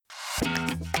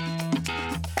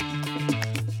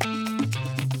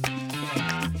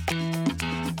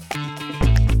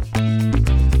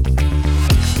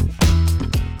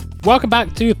Welcome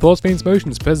back to Thoughts, Feelings,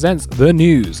 Motions presents The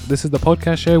News. This is the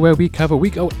podcast show where we cover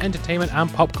week-old entertainment and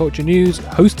pop culture news,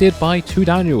 hosted by two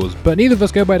Daniels. But neither of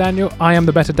us go by Daniel. I am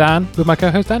the better Dan, with my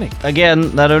co-host Danny.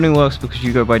 Again, that only works because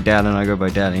you go by Dan and I go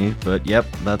by Danny. But yep,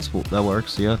 that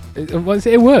works, yeah.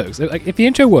 It works. Like, if the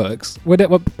intro works, what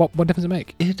difference does it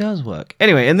make? It does work.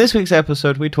 Anyway, in this week's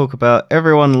episode, we talk about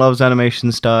everyone loves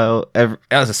animation style.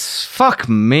 Fuck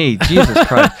me, Jesus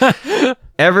Christ.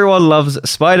 Everyone loves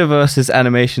Spider-Verse's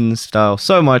animation style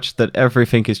so much that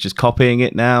everything is just copying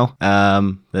it now.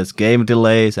 There's game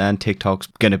delays and TikTok's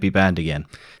going to be banned again.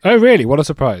 Oh, really? What a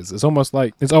surprise. It's almost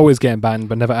like it's always getting banned,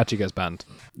 but never actually gets banned.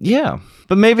 Yeah,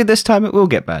 but maybe this time it will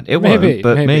get banned. It won't,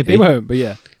 but maybe. It won't, but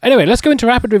yeah. Anyway, let's go into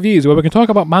rapid reviews where we can talk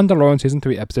about Mandalorian Season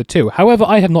 3, Episode 2. However,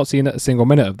 I have not seen a single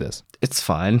minute of this. It's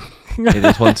fine. It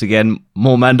is once again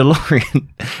more Mandalorian.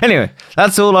 Anyway,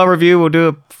 that's all our review. We'll do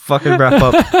a fucking wrap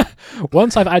up.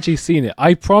 Once I've actually seen it,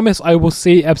 I promise I will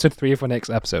see Episode 3 for next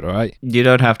episode, alright? You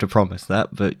don't have to promise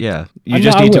that, but yeah. You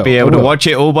just need to be able to watch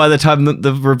it all by the time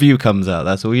the review comes out.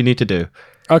 That's all you need to do.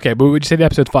 Okay, but would you say the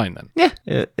episode's fine then?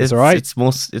 Yeah. It's alright? It's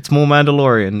more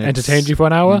Mandalorian. Entertained you for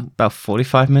an hour? About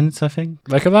 45 minutes, I think.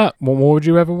 Look at that. What more would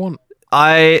you ever want?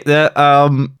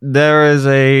 There is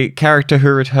a character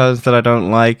who returns that I don't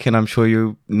like, and I'm sure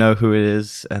you know who it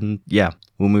is, and yeah,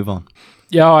 we'll move on.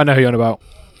 Yeah, I know who you're on about.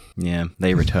 Yeah,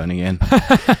 they return again.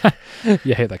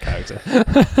 You hate that character.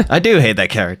 I do hate that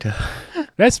character.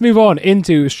 Let's move on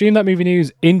into Stream That Movie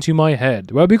News Into My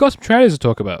Head. Well, we've got some trailers to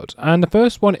talk about, and the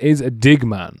first one is Dig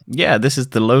Man. Yeah, this is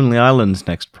the Lonely Island's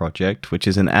next project, which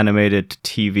is an animated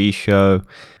TV show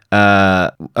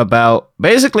about,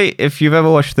 basically, if you've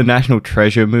ever watched the National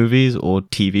Treasure movies or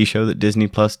TV show that Disney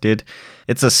Plus did,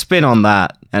 it's a spin on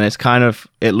that, and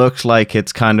it looks like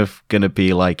it's kind of gonna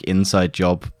be like Inside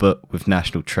Job, but with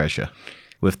National Treasure,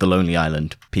 with the Lonely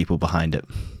Island people behind it.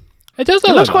 It does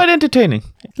look quite entertaining.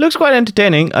 It looks quite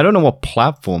entertaining. I don't know what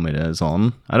platform it is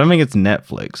on. I don't think it's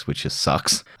Netflix, which just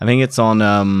sucks. I think it's on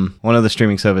one of the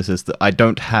streaming services that I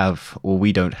don't have, or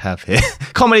we don't have here.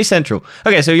 Comedy Central.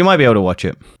 Okay, so you might be able to watch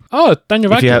it. Oh,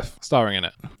 Daniel Radcliffe starring in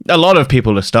it. A lot of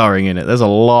people are starring in it. There's a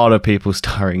lot of people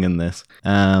starring in this.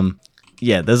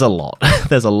 Yeah, there's a lot.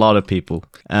 There's a lot of people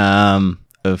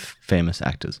of famous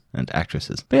actors and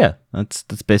actresses. But yeah, that's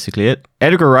basically it.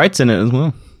 Edgar Wright's in it as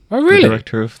well. Oh, really? The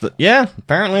director of yeah,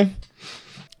 apparently.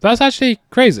 That's actually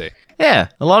crazy. Yeah,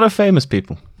 a lot of famous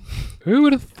people. Who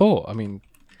would have thought? I mean,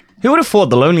 who would have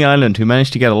thought the Lonely Island, who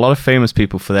managed to get a lot of famous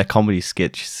people for their comedy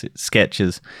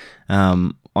sketches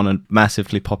on a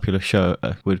massively popular show,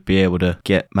 would be able to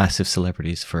get massive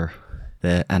celebrities for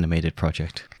their animated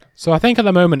project? So I think at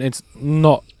the moment it's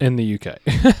not in the UK.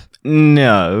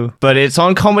 No, but it's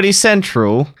on Comedy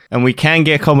Central, and we can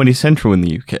get Comedy Central in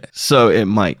the UK, so it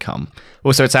might come.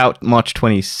 Also, it's out March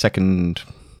 22nd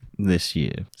this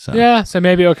year. So. Yeah, so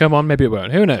maybe it'll come on, maybe it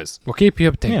won't. Who knows? We'll keep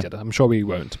you updated. Yeah. I'm sure we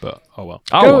won't, but oh well.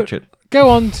 I'll watch it. Go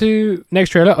on to next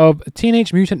trailer of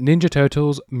Teenage Mutant Ninja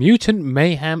Turtles Mutant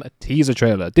Mayhem teaser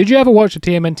trailer. Did you ever watch the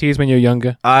TMNTs when you were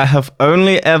younger? I have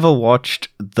only ever watched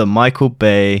the Michael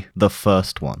Bay, the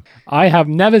first one. I have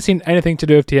never seen anything to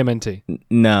do with TMNT.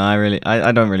 No,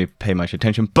 I don't really pay much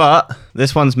attention. But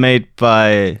this one's made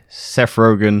by Seth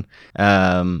Rogen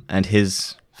and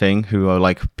his thing, who are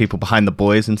like people behind the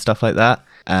boys and stuff like that.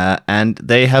 And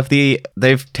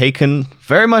they've taken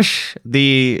very much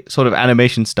the sort of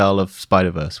animation style of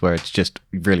Spider-Verse, where it's just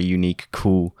really unique,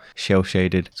 cool,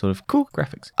 shell-shaded, sort of cool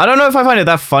graphics. I don't know if I find it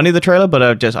that funny, the trailer,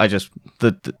 but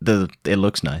it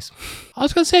looks nice. I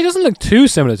was going to say, it doesn't look too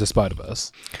similar to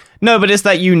Spider-Verse. No, but it's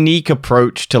that unique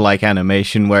approach to like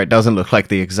animation where it doesn't look like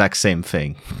the exact same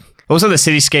thing. Also the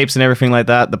cityscapes and everything like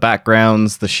that, the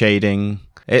backgrounds, the shading.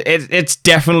 It's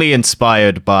definitely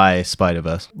inspired by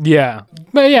Spider-Verse. Yeah.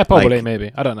 Yeah, probably, like,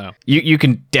 maybe. I don't know. You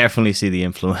can definitely see the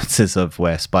influences of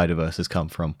where Spider-Verse has come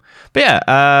from. But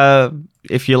yeah,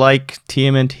 if you like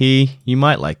TMNT, you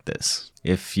might like this.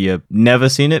 If you've never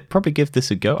seen it, probably give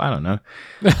this a go. I don't know.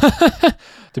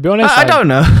 To be honest, I don't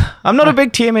know. I'm not a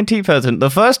big TMNT person. The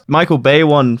first Michael Bay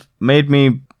one made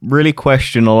me really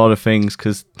question a lot of things,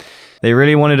 because they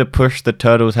really wanted to push the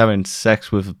turtles having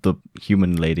sex with the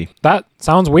human lady. That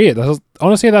sounds weird.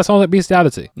 Honestly, that sounds like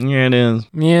bestiality. Yeah, it is.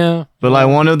 Yeah. But like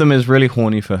one of them is really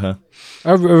horny for her.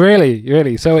 Oh, really?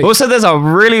 Really? So also, there's a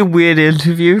really weird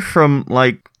interview from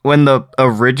like when the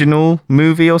original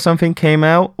movie or something came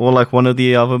out, or like one of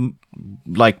the other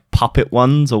like puppet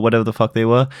ones or whatever the fuck they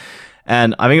were.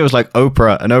 And I think it was like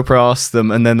Oprah, and Oprah asked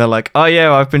them, and then they're like, "Oh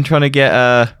yeah, I've been trying to get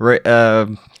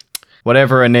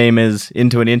whatever her name is,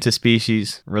 into an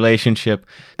interspecies relationship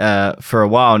for a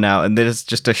while now," and there's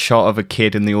just a shot of a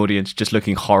kid in the audience just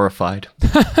looking horrified.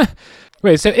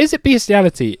 Wait, so is it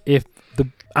bestiality if the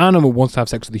animal wants to have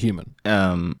sex with the human?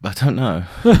 I don't know.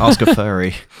 Ask a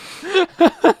furry.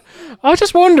 I was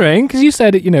just wondering, because you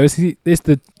said, it's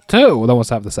the turtle that wants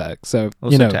to have the sex. So,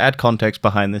 Also, to add context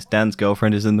behind this, Dan's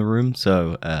girlfriend is in the room,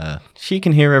 so she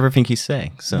can hear everything he's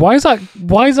saying. So. Why is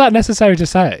that necessary to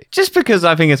say? Just because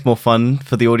I think it's more fun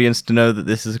for the audience to know that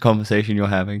this is a conversation you're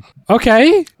having.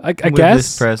 Okay, I with guess.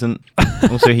 This present.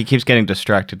 Also, he keeps getting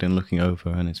distracted and looking over,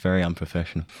 and it's very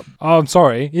unprofessional. Oh, I'm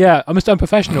sorry. Yeah, I'm Mr.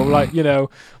 Unprofessional.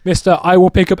 Mr. I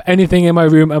will pick up anything in my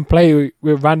room and play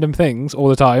with random things all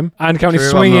the time, and currently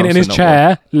swinging in his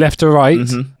chair left to right.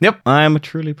 Mm-hmm. Yep, I am a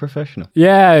truly professional.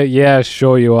 Yeah,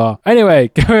 sure you are. Anyway,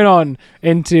 going on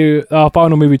into our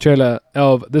final movie trailer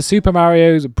of the Super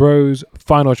Mario Bros.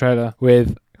 Final trailer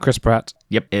with Chris Pratt.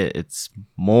 Yep, it's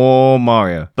more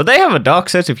Mario. But they have a dark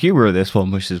sense of humor in this one,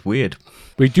 which is weird.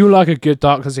 We do like a good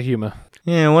dark sense of humor.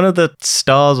 Yeah, one of the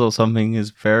stars or something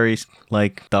is very,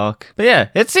 dark. But yeah,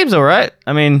 it seems alright.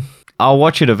 I mean, I'll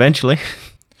watch it eventually.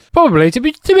 Probably. To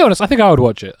be honest, I think I would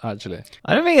watch it, actually.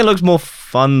 I don't think it looks more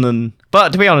fun than...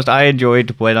 But to be honest, I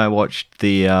enjoyed when I watched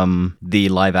the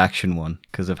live action one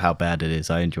because of how bad it is.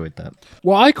 I enjoyed that.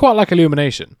 Well, I quite like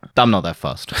Illumination. I'm not that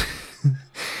fussed.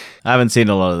 I haven't seen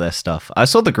a lot of their stuff. I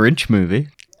saw the Grinch movie.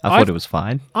 I thought it was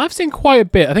fine. I've seen quite a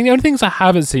bit. I think the only things I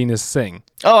haven't seen is Sing.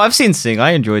 Oh, I've seen Sing.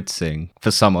 I enjoyed Sing for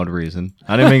some odd reason.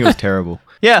 I didn't think it was terrible.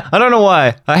 Yeah, I don't know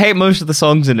why. I hate most of the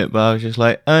songs in it, but I was just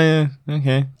like, oh yeah,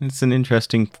 okay. It's an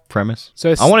interesting premise.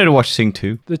 So I wanted to watch Sing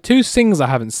 2. The two Sings I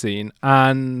haven't seen,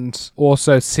 and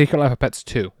also Secret Life of Pets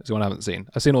 2 is the one I haven't seen.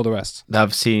 I've seen all the rest.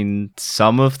 I've seen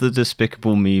some of the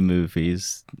Despicable Me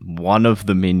movies, one of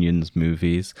the Minions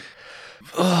movies,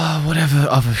 whatever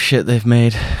other shit they've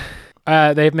made.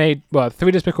 They've made,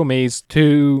 3 Despicable Me's,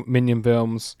 2 Minion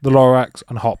films, The Lorax,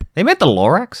 and Hop. They made The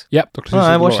Lorax? Yep.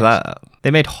 I watched that. They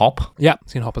made Hop? Yeah,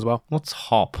 seen Hop as well. What's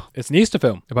Hop? It's an Easter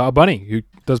film about a bunny who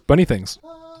does bunny things.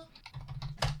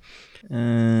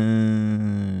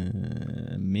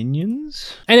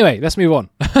 Minions? Anyway, let's move on.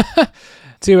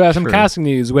 To some casting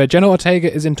news, where Jenna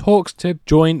Ortega is in talks to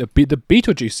join the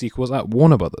Beetlejuice sequels at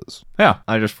Warner Brothers. Yeah,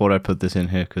 I just thought I'd put this in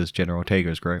here because Jenna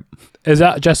Ortega is great. Is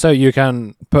that just so you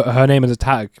can put her name as a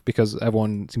tag because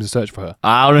everyone seems to search for her?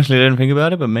 I honestly didn't think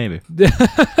about it, but maybe.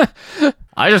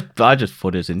 I just thought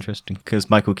it was interesting because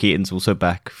Michael Keaton's also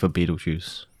back for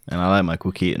Beetlejuice, and I like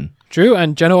Michael Keaton. True,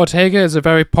 and Jenna Ortega is a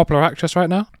very popular actress right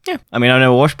now. Yeah. I mean, I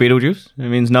never watched Beetlejuice. It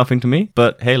means nothing to me.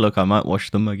 But hey, look, I might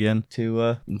watch them again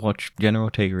to watch Jenna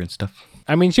Ortega and stuff.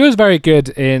 I mean, she was very good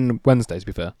in Wednesday, to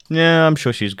be fair. Yeah, I'm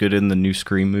sure she's good in the new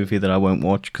Scream movie that I won't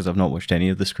watch because I've not watched any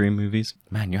of the Scream movies.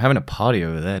 Man, you're having a party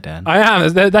over there, Dan. I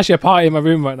am. There's actually a party in my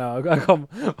room right now.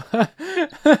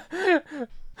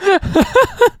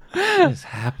 What is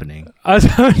happening? I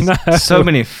don't know. So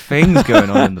many things going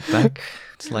on in the back.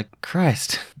 It's like,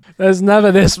 Christ. There's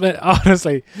never this many.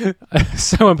 Honestly,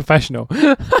 so unprofessional.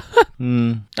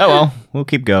 Oh well, we'll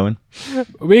keep going.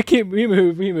 We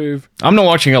move. I'm not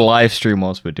watching a live stream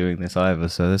whilst we're doing this either,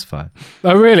 so that's fine.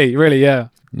 Oh, really? Yeah.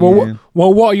 Well,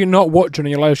 what are you not watching on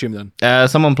your live stream then?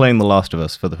 Someone playing The Last of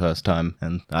Us for the first time,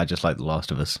 and I just like The Last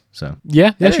of Us, so...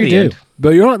 Yeah, yes you do.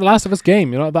 But you're not The Last of Us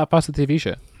game. You're not that fast at the TV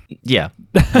show. Yeah.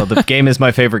 Well, the game is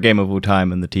my favorite game of all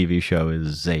time, and the TV show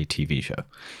is a TV show.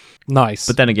 Nice.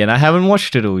 But then again, I haven't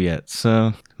watched it all yet,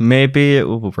 so maybe it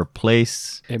will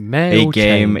replace a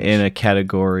game in a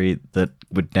category that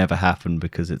would never happen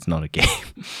because it's not a game.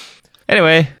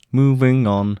 Anyway, moving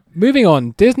on.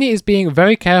 Disney is being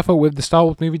very careful with the Star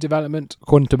Wars movie development,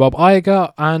 according to Bob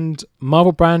Iger, and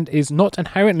Marvel brand is not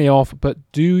inherently off, but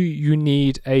do you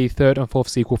need a 3rd and 4th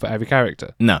sequel for every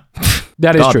character? No.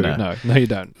 That is true. No, you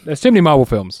don't. There's too many Marvel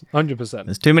films, 100%.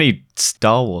 There's too many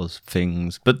Star Wars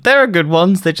things, but there are good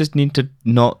ones. They just need to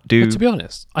not do... But to be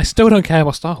honest, I still don't care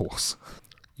about Star Wars.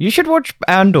 You should watch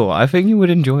Andor. I think you would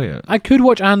enjoy it. I could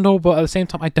watch Andor, but at the same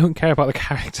time, I don't care about the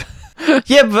character.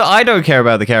 Yeah, but I don't care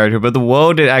about the character, but the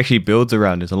world it actually builds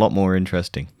around is a lot more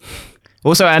interesting.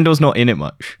 Also, Andor's not in it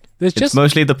much. It's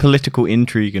mostly the political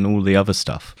intrigue and all the other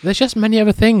stuff. There's just many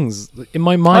other things in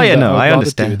my mind. Oh yeah, no, I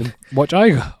understand. Watch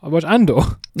Andor.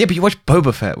 Yeah, but you watch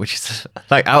Boba Fett, which is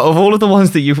like out of all of the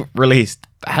ones that you've released,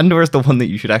 Andor is the one that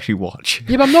you should actually watch.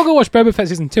 Yeah, but I'm not gonna watch Boba Fett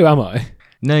season 2, am I?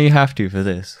 No, you have to for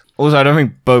this. Also, I don't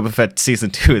think Boba Fett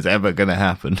season 2 is ever going to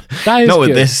happen. That is Not with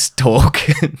good. this talk.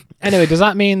 Anyway, does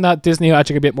that mean that Disney are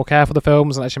actually going to be a bit more careful with the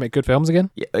films and actually make good films again?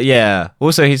 Yeah.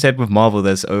 Also, he said with Marvel,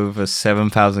 there's over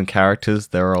 7,000 characters.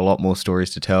 There are a lot more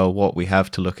stories to tell. What we have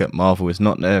to look at Marvel is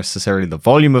not necessarily the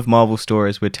volume of Marvel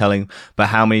stories we're telling, but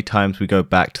how many times we go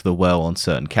back to the well on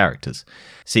certain characters.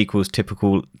 Sequels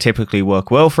typically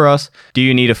work well for us. Do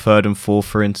you need a third and fourth,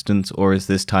 for instance, or is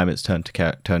this time it's turn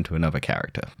to another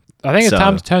character? I think it's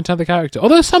time to turn to the character.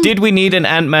 Although some... Did we need an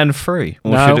Ant-Man 3?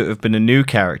 Or No. should it have been a new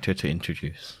character to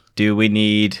introduce? Do we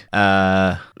need,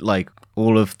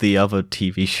 all of the other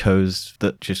TV shows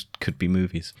that just could be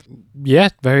movies? Yeah,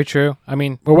 very true. I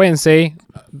mean, we'll wait and see.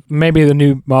 Maybe the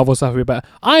new Marvel stuff will be better.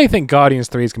 I think Guardians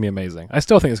 3 is going to be amazing. I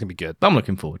still think it's going to be good. I'm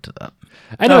looking forward to that.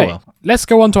 Anyway, let's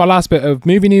go on to our last bit of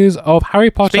movie news of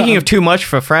Harry Potter. Speaking of too much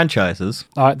for franchises...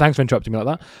 All right, thanks for interrupting me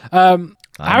like that.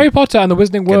 Harry Potter and the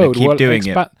Wizarding World. Keep doing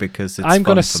it because it's I'm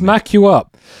going to smack you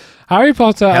up. Harry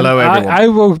Potter. Hello, everyone. I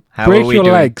will How break are we your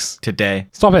doing legs today?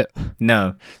 Stop it.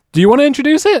 No. Do you want to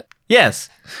introduce it? Yes.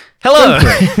 Hello.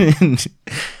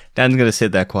 Dan's going to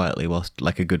sit there quietly whilst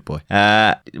like a good boy.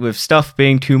 With stuff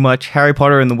being too much, Harry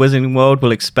Potter and the Wizarding World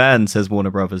will expand, says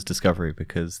Warner Brothers Discovery,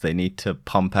 because they need to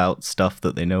pump out stuff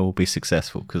that they know will be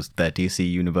successful because their DC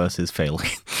universe is failing.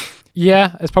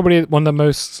 Yeah, it's probably one of the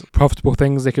most profitable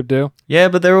things they could do. Yeah,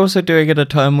 but they're also doing it at a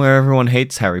time where everyone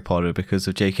hates Harry Potter because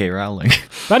of J.K. Rowling.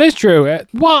 That is true.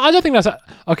 Well, I don't think that's...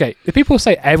 Okay, if people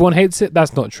say everyone hates it,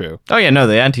 that's not true. Oh yeah, no,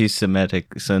 the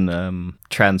anti-Semitics and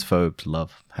transphobes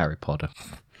love Harry Potter.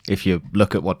 If you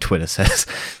look at what Twitter says.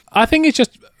 I think it's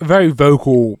just a very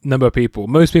vocal number of people.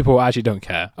 Most people actually don't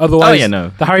care. Otherwise,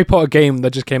 the Harry Potter game that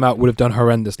just came out would have done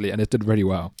horrendously, and it did really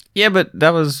well. Yeah, but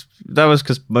that was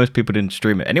because most people didn't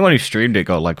stream it. Anyone who streamed it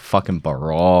got like fucking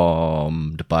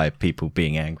bombed by people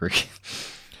being angry.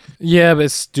 Yeah, but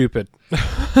it's stupid.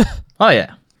 Oh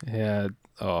yeah. Yeah.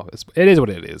 Oh, it is what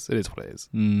it is. It is what it is.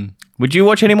 Would you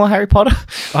watch any more Harry Potter?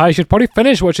 I should probably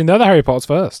finish watching the other Harry Potters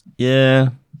first. Yeah,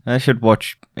 I should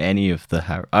watch any of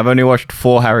the I've only watched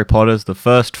 4 Harry Potters, the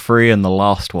first 3 and the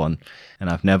last one. And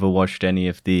I've never watched any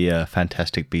of the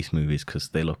Fantastic Beasts movies because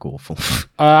they look awful.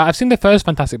 I've seen the first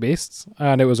Fantastic Beasts,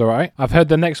 and it was alright. I've heard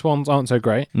the next ones aren't so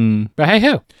great. But hey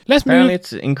ho. Let's Apparently move...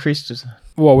 it's increased...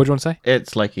 What would you want to say?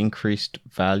 It's like increased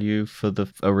value for the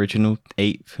original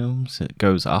 8 films. It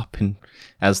goes up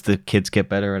as the kids get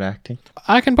better at acting.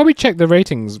 I can probably check the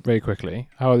ratings very quickly,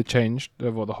 how they changed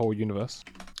over the whole universe.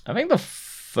 I think the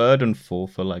 3rd and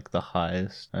 4th are like the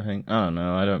highest. I don't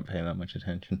know. I don't pay that much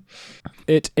attention.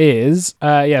 It is,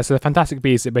 so the Fantastic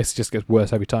Beasts, it basically just gets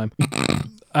worse every time.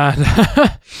 And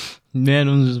yeah, it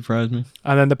doesn't surprise me.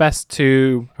 And then the best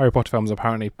 2 Harry Potter films are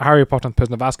apparently Harry Potter and the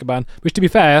Prisoner of Azkaban, which, to be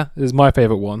fair, is my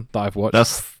favourite one that I've watched.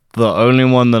 That's the only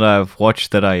one that I've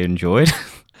watched that I enjoyed.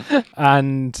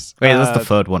 And wait, that's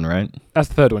the 3rd one, right? That's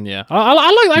the 3rd one, yeah.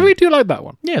 I really do like that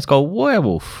one. Yeah, it's called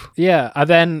Werewolf. Yeah, and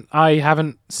then I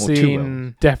haven't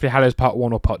seen Deathly Hallows Part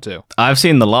 1 or Part 2. I've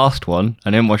seen the last one.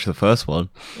 I didn't watch the first one.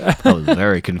 I was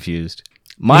very confused.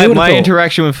 My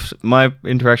interaction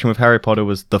with Harry Potter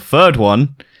was the 3rd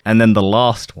one and then the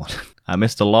last one. I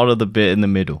missed a lot of the bit in the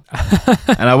middle.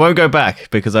 And I won't go back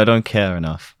because I don't care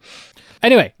enough.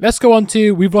 Anyway, let's go on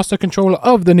to we've lost our control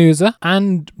of the newser,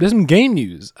 and there's some game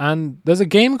news, and there's a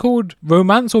game called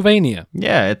Romancylvania.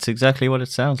 Yeah, it's exactly what it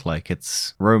sounds like.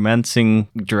 It's romancing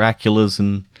Draculas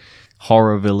and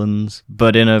horror villains,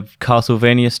 but in a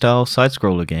Castlevania-style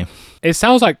side-scroller game. It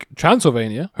sounds like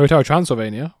Transylvania, Hotel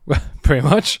Transylvania, pretty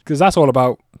much, because that's all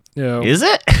about, you know... Is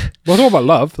it? Well, it's all about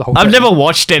love, the whole I've thing. never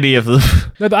watched any of them.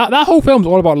 No, that whole film's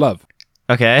all about love.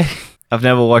 Okay. I've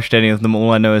never watched any of them.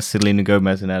 All I know is Selena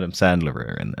Gomez and Adam Sandler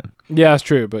are in them. Yeah, that's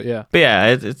true, but yeah. But yeah,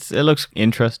 it looks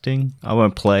interesting. I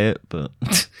won't play it, but...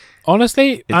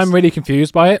 Honestly, I'm really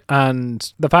confused by it,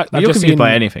 and the fact that I've just seen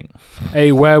by anything.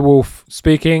 A werewolf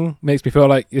speaking makes me feel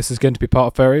like this is going to be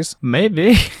part of fairies.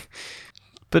 Maybe.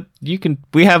 But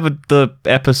we have the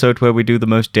episode where we do the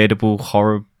most dateable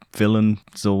horror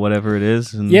villains or whatever it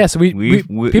is, and yeah, so we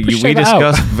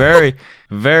discuss very,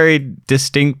 very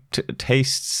distinct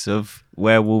tastes of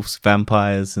werewolves,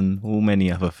 vampires, and all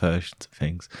many other versions of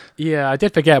things. Yeah, I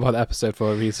did forget about the episode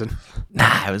for a reason.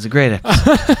 Nah, it was a great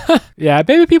episode. Yeah,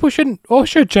 maybe people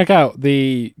should check out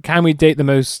the Can We Date the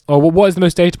Most, or what is the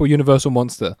most dateable universal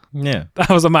monster? Yeah, that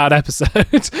was a mad episode.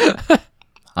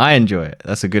 I enjoy it.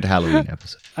 That's a good Halloween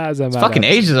episode. It's fucking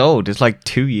ages old. It's like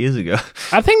 2 years ago.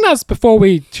 I think that's before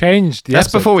we changed the That's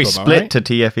episode before we format, split right? to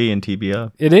TFE and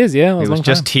TBR. It is, yeah. It was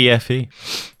just TFE.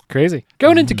 Crazy.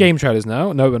 Going into game trailers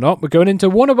now. No, we're not. We're going into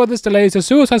Warner Brothers delays the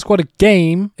Suicide Squad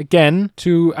game again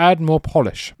to add more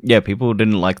polish. Yeah, people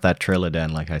didn't like that trailer,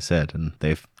 Dan, like I said, and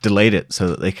they've delayed it so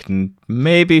that they can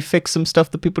maybe fix some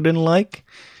stuff that people didn't like.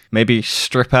 Maybe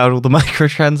strip out all the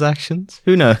microtransactions.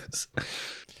 Who knows?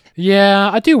 Yeah,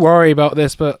 I do worry about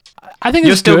this, but I think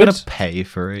you're it's still good. going to pay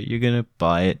for it. You're going to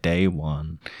buy it day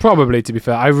one. Probably, to be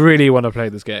fair. I really want to play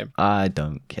this game. I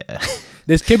don't care.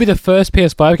 This could be the first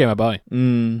PS5 game I buy.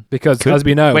 Because, as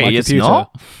we know, Wait, my it's computer...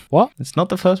 not? What? It's not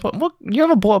the first one? What? You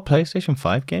ever bought a PlayStation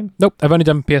 5 game? Nope, I've only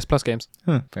done PS Plus games.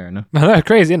 Fair enough. I know,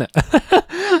 crazy, isn't it?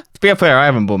 To be fair, I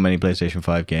haven't bought many PlayStation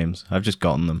 5 games. I've just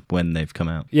gotten them when they've come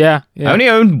out. Yeah. I only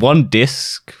own one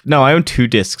disc. No, I own 2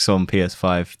 discs on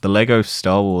PS5. The Lego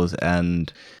Star Wars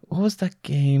and... What was that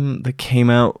game that came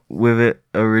out with it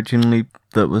originally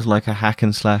that was like a hack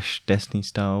and slash Destiny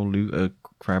style looter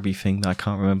crabby thing that I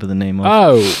can't remember the name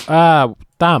of?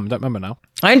 Damn, don't remember now.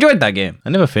 I enjoyed that game. I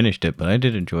never finished it, but I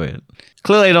did enjoy it.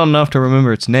 Clearly not enough to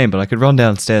remember its name, but I could run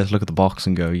downstairs, look at the box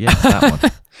and go, yeah, that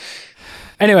one.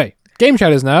 Anyway, game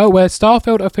trailers now, where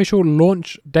Starfield official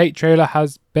launch date trailer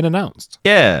has been announced.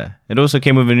 Yeah, it also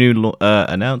came with a new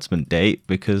announcement date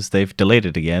because they've delayed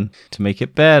it again to make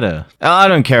it better. I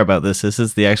don't care about this. This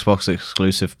is the Xbox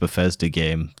exclusive Bethesda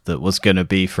game that was going to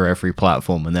be for every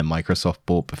platform, and then Microsoft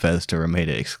bought Bethesda and made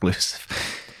it exclusive.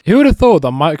 Who would have thought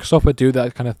that Microsoft would do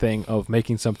that kind of thing of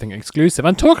making something exclusive?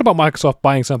 And talk about Microsoft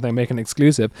buying something and making it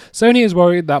exclusive. Sony is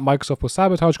worried that Microsoft will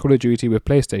sabotage Call of Duty with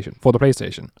PlayStation, for the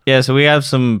PlayStation. Yeah, so we have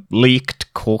some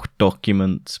leaked court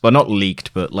documents. Well, not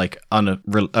leaked, but like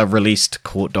released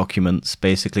court documents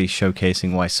basically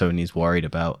showcasing why Sony's worried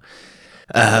about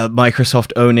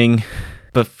Microsoft owning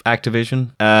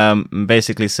Activision.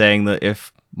 Basically saying that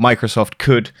if Microsoft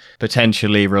could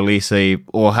potentially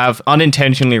have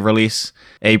unintentionally release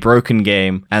a broken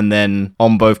game and then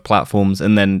on both platforms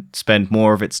and then spend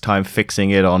more of its time fixing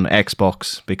it on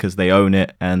Xbox because they own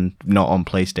it and not on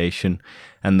PlayStation,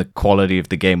 and the quality of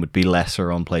the game would be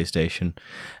lesser on PlayStation,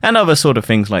 and other sort of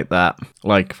things like that,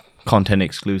 like content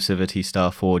exclusivity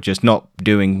stuff, or just not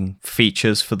doing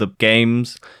features for the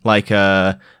games like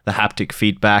the haptic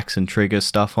feedbacks and trigger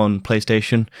stuff on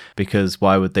PlayStation, because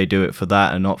why would they do it for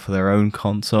that and not for their own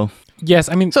console? Yes,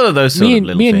 I mean, sort of those me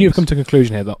and you have come to a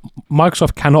conclusion here that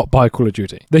Microsoft cannot buy Call of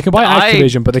Duty. They can buy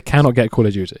Activision, but they cannot get Call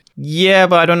of Duty. Yeah,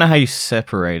 but I don't know how you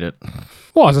separate it.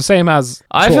 Well, it's the same as...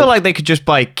 I feel like they could just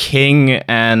buy King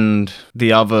and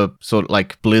the other sort of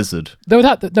like Blizzard. They'll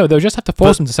just have to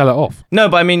force them to sell it off. No,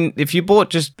 but I mean, if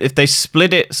they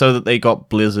split it so that they got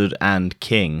Blizzard and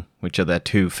King, which are their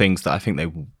two things that I think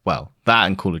that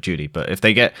and Call of Duty, but if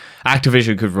they get...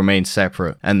 Activision could remain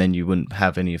separate and then you wouldn't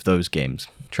have any of those games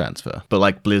transfer. But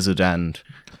like Blizzard and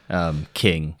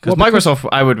King. Because Microsoft,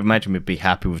 I would imagine, would be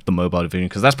happy with the mobile division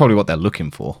because that's probably what they're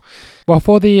looking for. Well,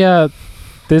 for the...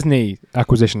 Disney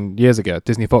acquisition years ago,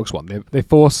 Disney Fox one.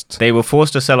 They were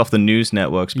forced to sell off the news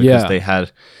networks because they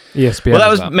had ESPN.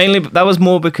 Well, that was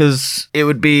more because it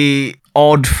would be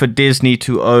odd for Disney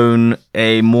to own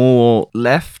a more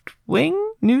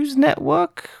left-wing news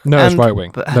network. No, it's right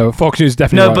wing. No, Fox News is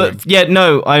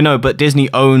definitely I know, but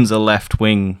Disney owns a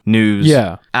left-wing news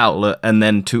outlet, and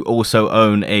then to also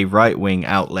own a right-wing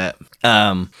outlet.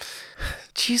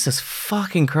 Jesus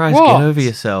fucking Christ, what? Get over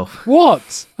yourself.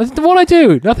 What? What I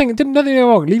do? Nothing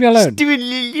wrong. Leave me alone.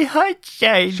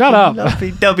 Shut up.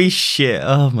 Lovey shit.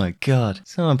 Oh my God.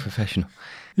 So unprofessional.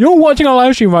 You're watching a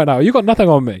live stream right now. You got nothing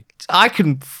on me. I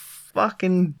can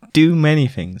fucking do many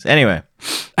things. Anyway,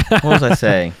 what was I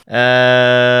saying?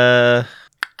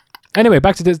 Anyway,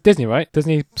 back to Disney, right?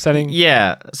 Disney selling...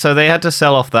 Yeah, so they had to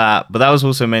sell off that, but that was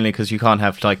also mainly because you can't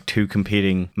have like two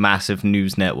competing massive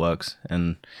news networks,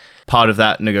 and part of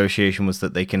that negotiation was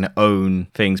that they can own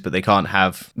things, but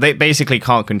they basically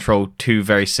can't control two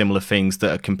very similar things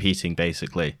that are competing,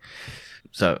 basically.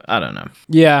 So, I don't know.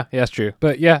 Yeah, that's true.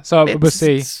 But yeah, so we'll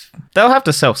see. They'll have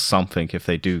to sell something if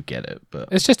they do get it, but...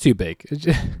 It's just too big.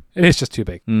 It is just too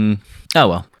big. Oh,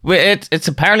 well. It's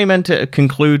apparently meant to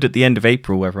conclude at the end of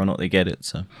April, whether or not they get it,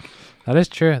 so... That is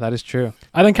true.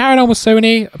 And then carrying on with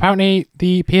Sony, apparently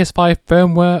the PS5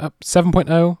 firmware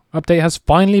 7.0 update has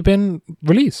finally been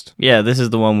released. Yeah, this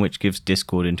is the one which gives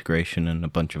Discord integration and a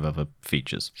bunch of other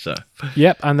features. So.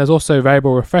 Yep, and there's also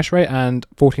variable refresh rate and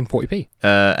 1440p.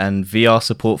 And VR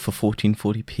support for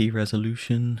 1440p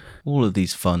resolution. All of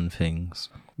these fun things.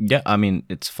 Yeah, I mean,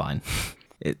 it's fine.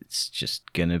 It's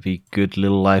just going to be good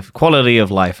little quality of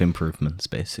life improvements,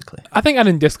 basically. I think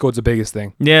adding Discord's the biggest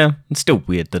thing. Yeah, it's still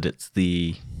weird that it's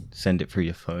the send it through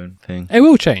your phone thing. It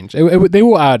will change. They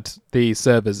will add the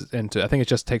servers into it. I think it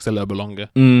just takes a little bit longer.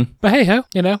 But hey ho,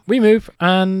 we move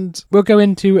and we'll go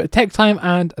into tech time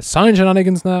and science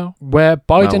shenanigans now, where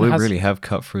Biden we really have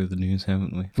cut through the news,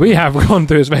 haven't we? We have gone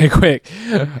through this very quick.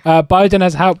 Biden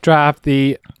has helped draft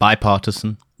the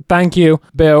bipartisan. Thank you,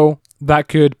 bill that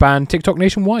could ban TikTok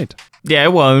nationwide. Yeah,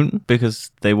 it won't, because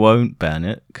they won't ban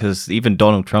it, because even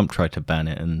Donald Trump tried to ban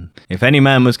it, and if any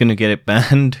man was going to get it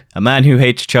banned, a man who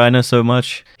hates China so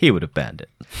much, he would have banned it.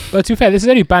 But to be fair, this is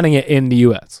only banning it in the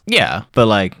US. Yeah, but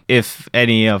like, if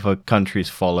any other countries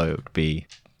follow, it would be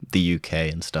the UK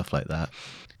and stuff like that.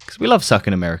 Because we love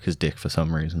sucking America's dick for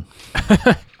some reason.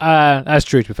 That's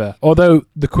true, to be fair. Although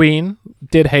the Queen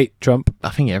did hate Trump. I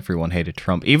think everyone hated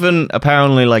Trump. Even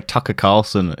apparently like Tucker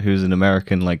Carlson, who's an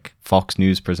American like Fox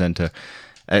News presenter,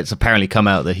 it's apparently come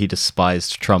out that he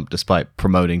despised Trump despite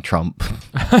promoting Trump.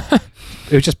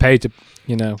 It was just paid to,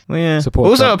 support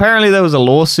Also, Trump. apparently there was a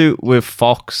lawsuit with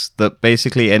Fox that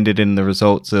basically ended in the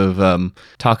results of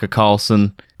Tucker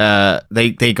Carlson.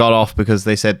 They got off because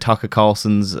they said Tucker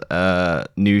Carlson's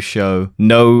news show,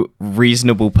 no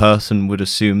reasonable person would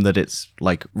assume that it's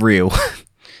like real.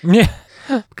 Yeah.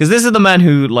 Because this is the man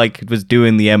who like was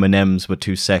doing the M&Ms were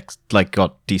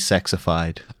got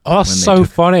desexified. Oh, that's so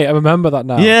funny. I remember that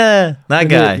now. Yeah, that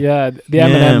guy. The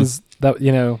M&Ms that,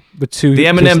 were too... The too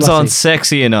M&Ms aren't slutty.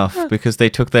 sexy enough because they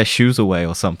took their shoes away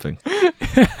or something.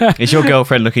 Is your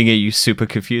girlfriend looking at you super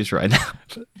confused right now?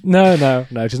 No,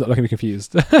 she's not looking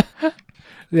confused.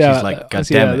 Yeah, she's like, God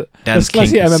damn it. The Dance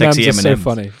slutty kink, M&Ms sexy are so M&Ms.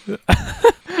 funny.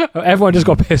 Everyone just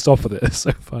got pissed off with it. It's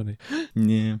so funny.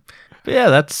 Yeah. But yeah,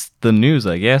 that's the news,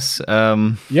 I guess.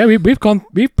 Yeah, we've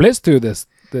blitzed through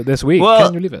this week. Well,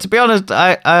 Can you believe it? to be honest,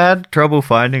 I had trouble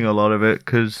finding a lot of it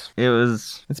because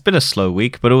it's been a slow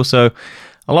week, but also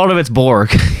a lot of it's boring.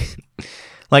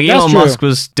 Like That's Elon true. Musk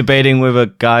was debating with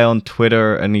a guy on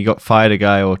Twitter and he got fired a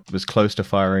guy or was close to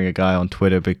firing a guy on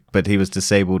Twitter, but he was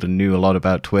disabled and knew a lot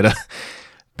about Twitter.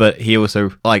 But he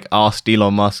also like asked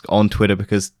Elon Musk on Twitter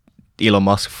because Elon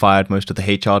Musk fired most of the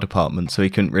HR department, so he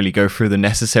couldn't really go through the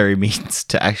necessary means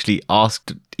to actually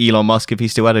ask Elon Musk if he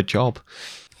still had a job.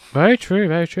 Very true,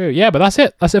 very true. Yeah, but that's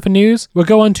it. That's it for news. We'll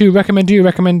go on to recommend do,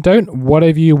 recommend don't. What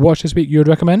have you watched this week you would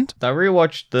recommend? I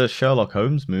rewatched the Sherlock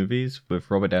Holmes movies with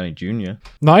Robert Downey Jr.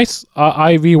 Nice.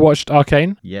 I rewatched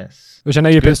Arcane, Yes. which I know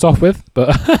you're pissed off with,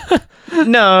 but...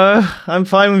 No, I'm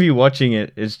fine with you watching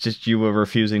it. It's just you were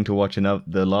refusing to watch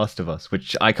The Last of Us,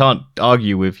 which I can't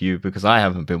argue with you because I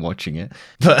haven't been watching it.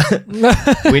 But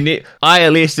I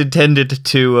at least intended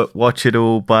to watch it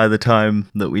all by the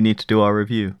time that we need to do our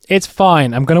review. It's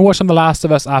fine. I'm going to watch The Last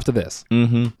of Us after this.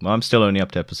 Mm-hmm. Well, I'm still only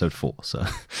up to episode 4, so...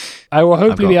 I will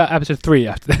hopefully be at episode 3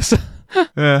 after this.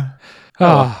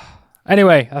 Yeah.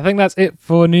 Anyway, I think that's it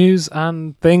for news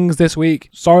and things this week.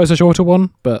 Sorry it's a shorter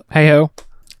one, but hey-ho.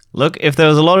 Look, if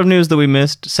there's a lot of news that we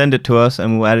missed, send it to us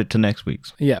and we'll add it to next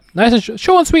week's. Yeah, nice and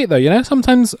short and sweet though,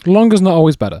 Sometimes longer's not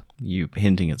always better. You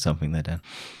hinting at something there, Dan.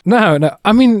 No,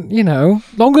 I mean,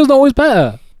 longer's not always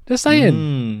better. Just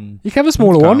saying. You can have a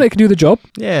smaller one, it can do the job.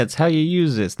 Yeah, it's how you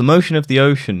use it. It's the motion of the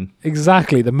ocean.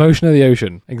 Exactly, the motion of the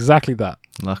ocean. Exactly that.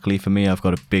 Luckily for me, I've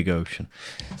got a big ocean.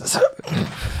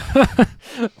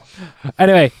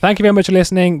 Anyway, thank you very much for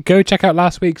listening. Go check out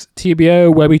last week's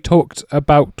TBO where we talked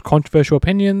about controversial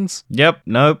opinions. Yep,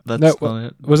 nope, that's not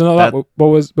it. Was it not that? What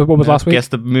was last week? Guess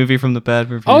the movie from the bad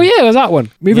review. Oh yeah, it was that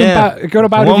one. Moving back, go to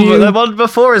bad review. The one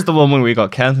before is the one when we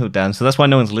got cancelled, Dan, so that's why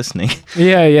no one's listening.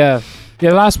 Yeah.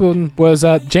 The last one was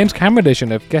James Cameron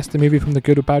edition of Guess the Movie from the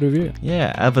Good or Bad Review.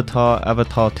 Yeah,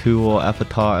 Avatar 2 or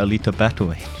Avatar Alita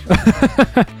Battle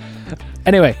Age.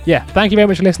 Anyway, yeah, thank you very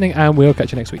much for listening and we'll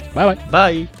catch you next week. Bye-bye.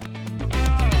 Bye.